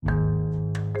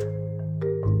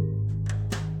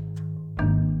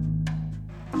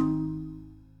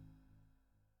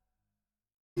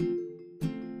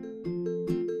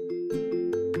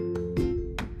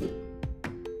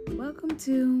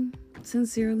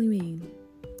sincerely me,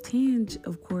 Tange,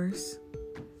 of course.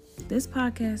 This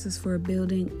podcast is for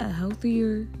building a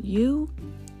healthier you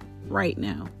right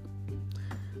now.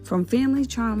 From family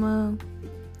trauma,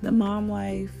 the mom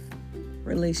life,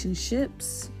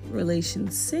 relationships,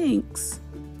 relation sinks,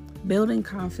 building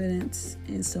confidence,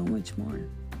 and so much more.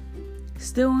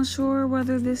 Still unsure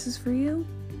whether this is for you?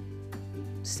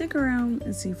 Stick around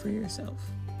and see for yourself.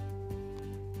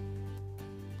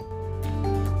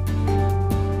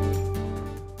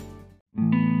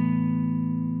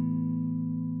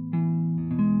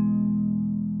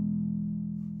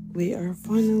 We are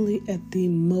finally at the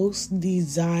most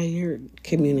desired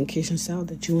communication style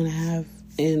that you want to have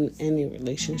in any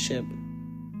relationship.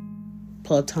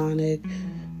 Platonic,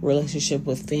 relationship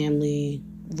with family,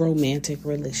 romantic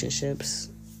relationships.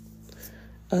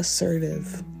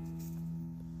 Assertive.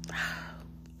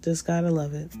 Just gotta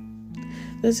love it.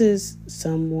 This is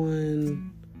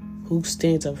someone who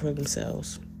stands up for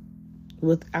themselves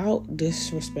without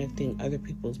disrespecting other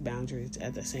people's boundaries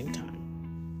at the same time.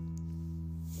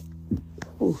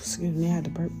 Oh, excuse me, I had to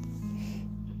burp.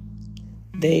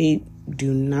 They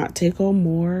do not take on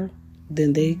more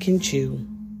than they can chew.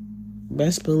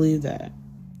 Best believe that.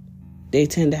 They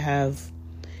tend to have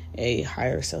a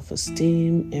higher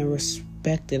self-esteem and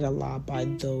respected a lot by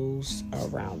those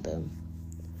around them.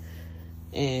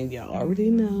 And y'all already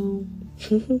know,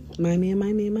 my man.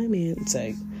 It's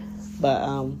like,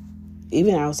 but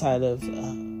even outside of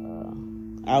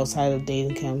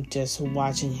dating him, just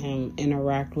watching him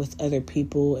interact with other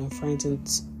people and friends and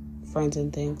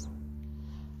things,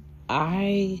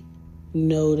 I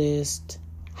noticed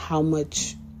how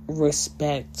much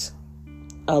respect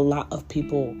a lot of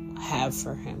people have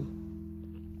for him,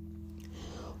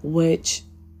 which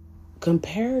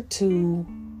compared to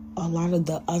a lot of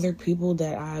the other people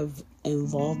that I've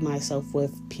involved myself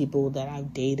with, people that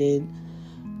I've dated,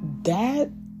 that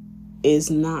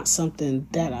is not something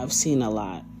that I've seen a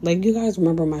lot. Like, you guys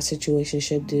remember my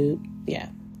situationship dude? Yeah.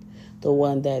 The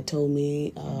one that told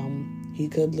me he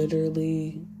could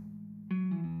literally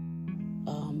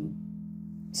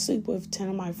sleep with 10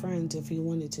 of my friends if he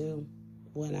wanted to,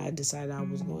 when I decided I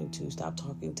was going to stop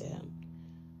talking to him.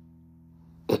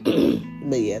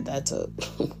 But yeah, that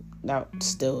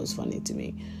still is funny to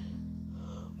me.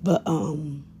 But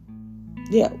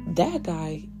yeah, that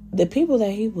guy, the people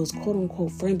that he was quote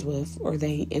unquote friends with, or that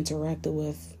he interacted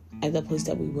with at the place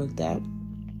that we worked at,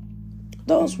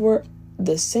 those were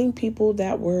the same people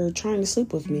that were trying to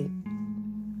sleep with me,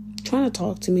 trying to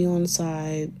talk to me on the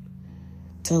side,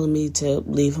 telling me to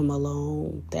leave him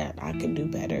alone, that I could do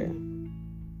better.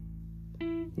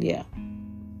 Yeah.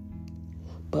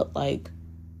 But like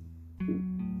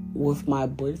with my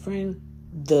boyfriend,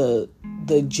 the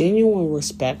genuine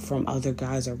respect from other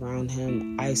guys around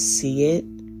him, I see it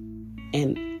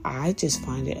and I just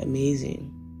find it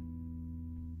amazing.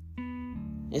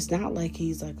 It's not like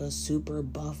he's like a super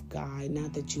buff guy.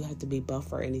 Not that you have to be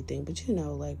buff or anything, but you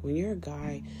know, like when you're a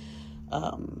guy,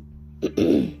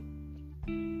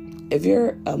 if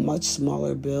you're a much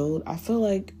smaller build, I feel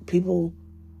like people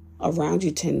around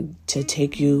you tend to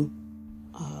take you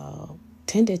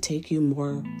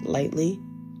more lightly,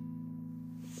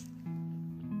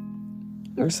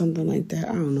 or something like that.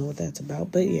 I don't know what that's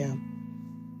about, but yeah.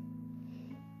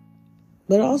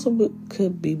 But it also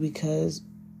could be because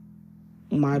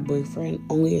my boyfriend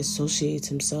only associates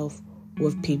himself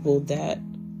with people that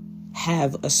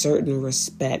have a certain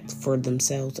respect for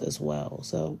themselves as well.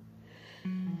 So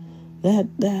that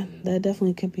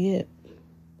definitely could be it.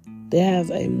 They have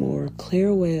a more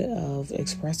clear way of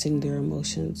expressing their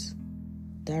emotions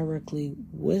directly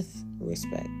with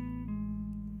respect.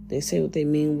 They say what they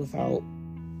mean without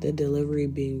the delivery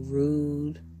being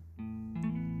rude.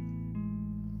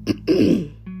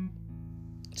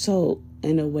 So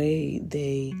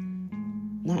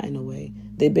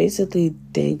they basically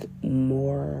think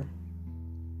more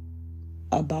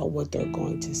about what they're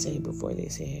going to say before they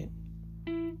say it.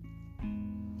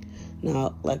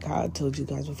 Now, like how I told you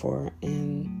guys before,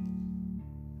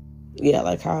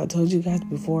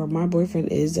 my boyfriend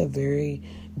is a very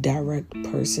direct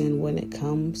person when it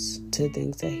comes to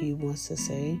things that he wants to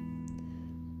say.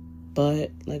 But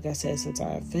like I said, since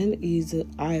I offend easily.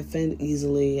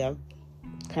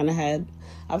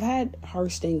 I've had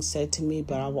harsh things said to me,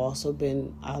 but I've also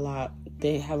been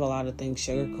they have a lot of things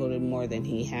sugarcoated more than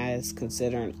he has,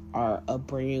 considering our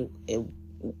upbringings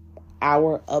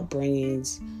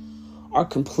are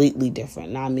completely different.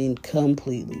 And I mean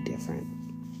completely different.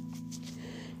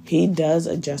 He does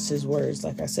adjust his words,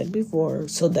 like I said before,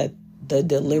 so that the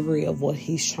delivery of what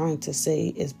he's trying to say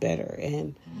is better.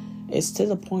 And it's to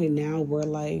the point now where,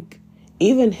 like,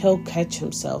 even he'll catch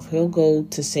himself. He'll go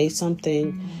to say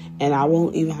something and I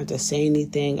won't even have to say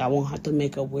anything. I won't have to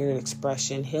make a weird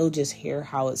expression. He'll just hear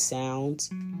how it sounds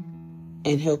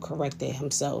and he'll correct it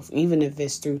himself. Even if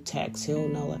it's through text, he'll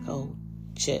know like, oh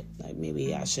shit, like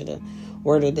maybe I should have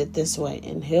worded it this way.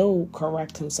 And he'll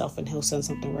correct himself and he'll send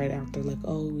something right after like,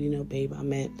 oh, babe, I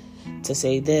meant to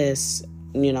say this.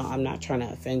 I'm not trying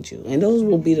to offend you. And those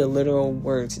will be the literal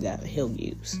words that he'll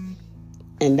use.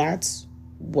 And that's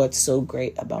what's so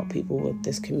great about people with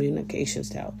this communication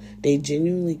style. They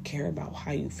genuinely care about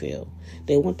how you feel.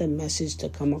 They want the message to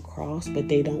come across, but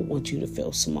they don't want you to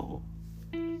feel small.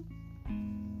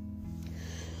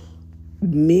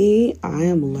 Me, I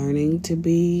am learning to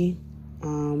be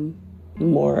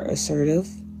more assertive.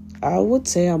 I would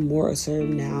say I'm more assertive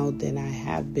now than I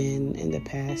have been in the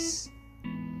past.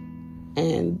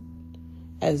 And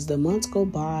as the months go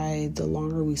by, the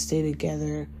longer we stay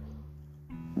together,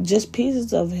 just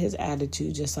pieces of his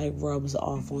attitude just like rubs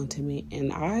off onto me.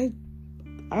 And I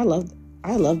love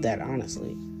that,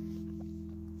 honestly.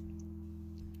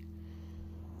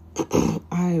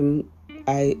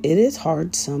 It is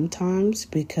hard sometimes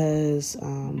because,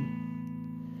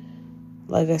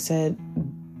 like I said,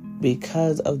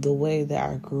 because of the way that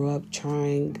I grew up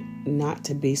trying not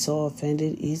to be so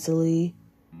offended easily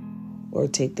or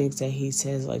take things that he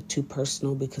says like too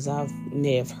personal because I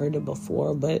may have heard it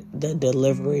before, but the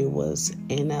delivery was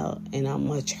in a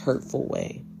much hurtful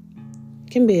way.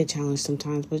 It can be a challenge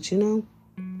sometimes, but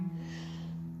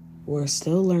we're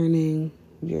still learning.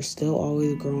 You're still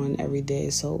always growing every day,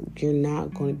 so you're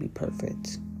not going to be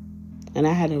perfect. And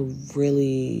I had a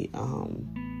really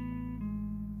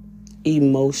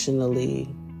emotionally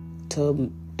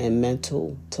and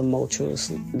mental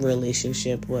tumultuous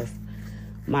relationship with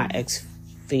my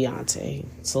ex-fiance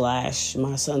 /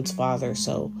 my son's father.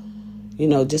 So,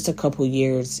 just a couple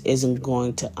years isn't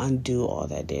going to undo all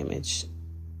that damage.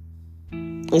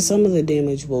 And some of the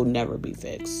damage will never be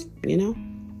fixed,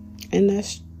 And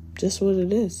that's just what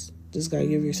it is. Just gotta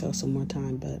give yourself some more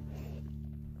time. But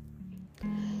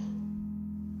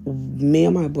me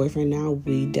and my boyfriend now,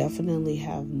 we definitely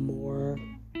have more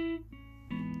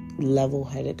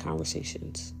level-headed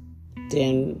conversations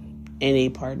than any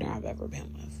partner I've ever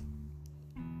been with.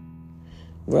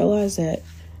 Realize that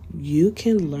you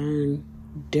can learn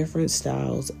different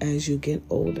styles as you get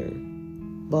older,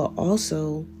 but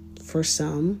also for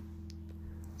some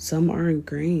are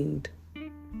ingrained.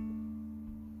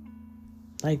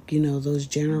 Like, those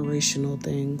generational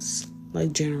things, like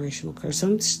generational curse.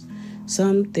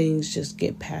 Some things just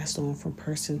get passed on from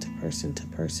person to person to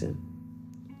person.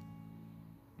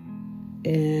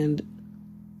 And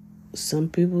some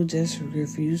people just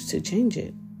refuse to change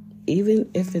it, even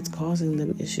if it's causing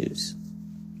them issues.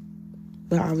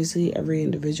 But obviously, every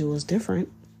individual is different.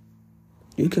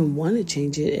 You can want to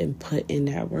change it and put in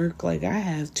that work. Like I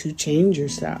have to change your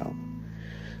style.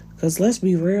 Because let's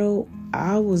be real,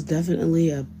 I was definitely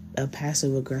a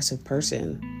passive-aggressive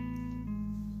person.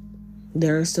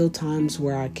 There are still times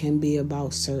where I can be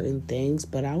about certain things,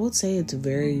 but I would say it's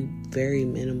very, very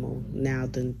minimal now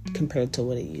than compared to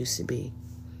what it used to be.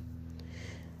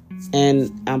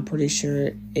 And I'm pretty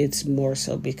sure it's more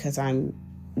so because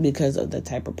of the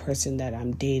type of person that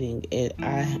I'm dating.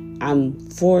 I'm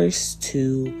forced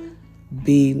to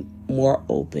be more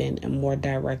open and more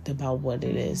direct about what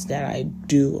it is that I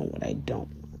do and what I don't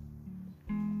want.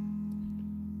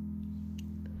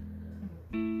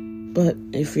 But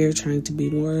if you're trying to be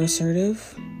more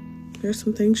assertive, there's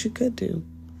some things you could do.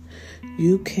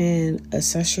 You can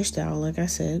assess your style, like I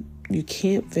said. You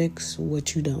can't fix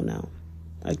what you don't know.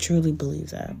 I truly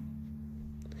believe that.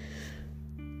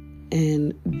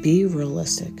 And be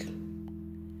realistic.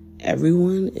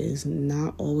 Everyone is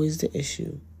not always the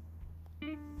issue.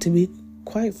 To be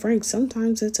quite frank,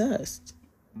 sometimes it's us.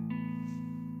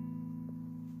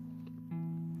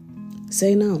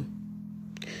 Say no.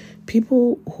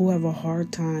 People who have a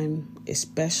hard time,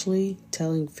 especially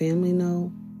telling family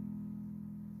no,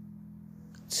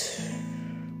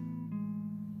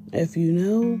 if you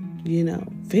know, you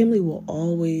know. Family will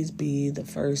always be the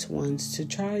first ones to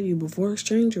try you before a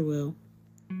stranger will,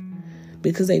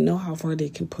 because they know how far they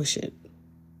can push it.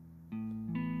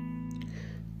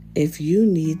 If you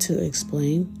need to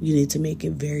explain, you need to make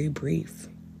it very brief.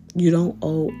 You don't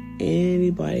owe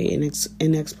anybody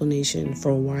an explanation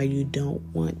for why you don't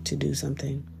want to do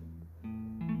something.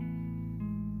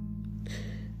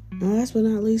 And last but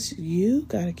not least, you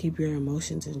got to keep your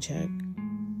emotions in check.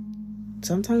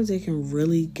 Sometimes they can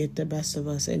really get the best of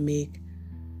us and make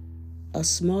a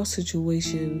small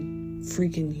situation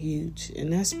freaking huge.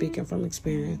 And that's speaking from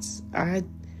experience. I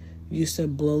used to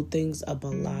blow things up a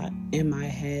lot in my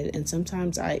head, and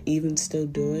sometimes I even still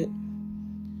do it.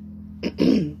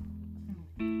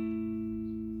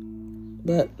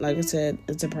 But like I said,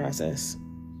 it's a process.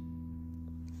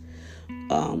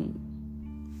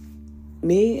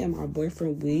 Me and my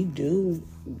boyfriend, we do,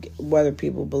 whether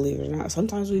people believe it or not,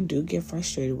 sometimes we do get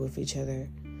frustrated with each other.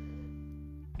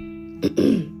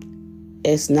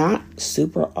 It's not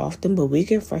super often, but we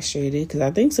get frustrated because I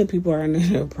think some people are under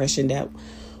the impression that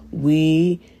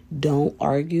we don't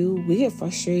argue. We get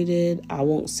frustrated. I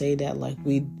won't say that like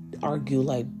we argue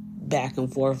like back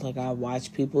and forth like I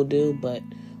watch people do, but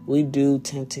we do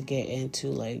tend to get into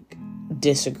like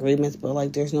disagreements, but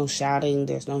like there's no shouting,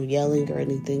 there's no yelling or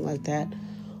anything like that.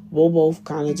 We'll both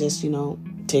kind of just,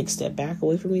 take a step back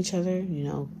away from each other,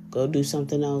 go do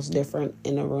something else different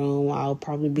in the room. I'll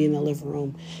probably be in the living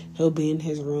room. He'll be in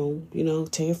his room,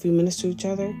 take a few minutes to each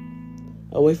other,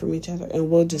 away from each other, and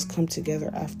we'll just come together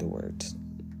afterwards.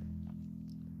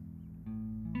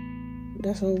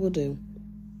 That's what we'll do.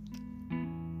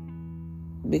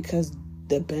 Because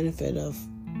the benefit of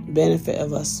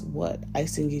us,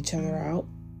 icing each other out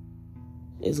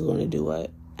is going to do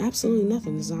what? Absolutely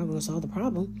nothing. It's not going to solve the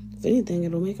problem. If anything,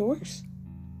 it'll make it worse.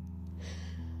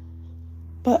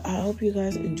 But I hope you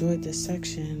guys enjoyed this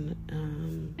section.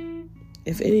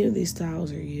 If any of these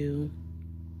styles are you,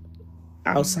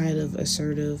 outside of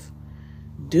assertive,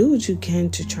 do what you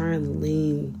can to try and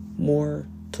lean more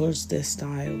towards this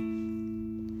style.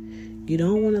 You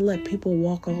don't want to let people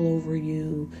walk all over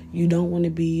you. You don't want to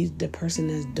be the person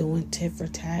that's doing tit for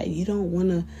tat. You don't want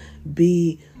to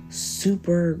be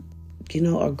super,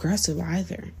 aggressive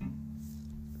either.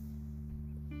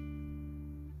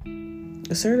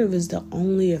 Assertive is the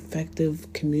only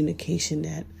effective communication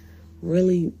that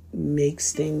really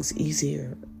makes things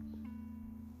easier.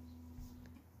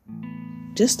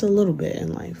 Just a little bit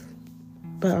in life.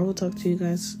 But I will talk to you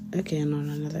guys again on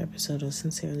another episode of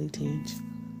Sincerely Tange.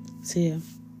 See ya.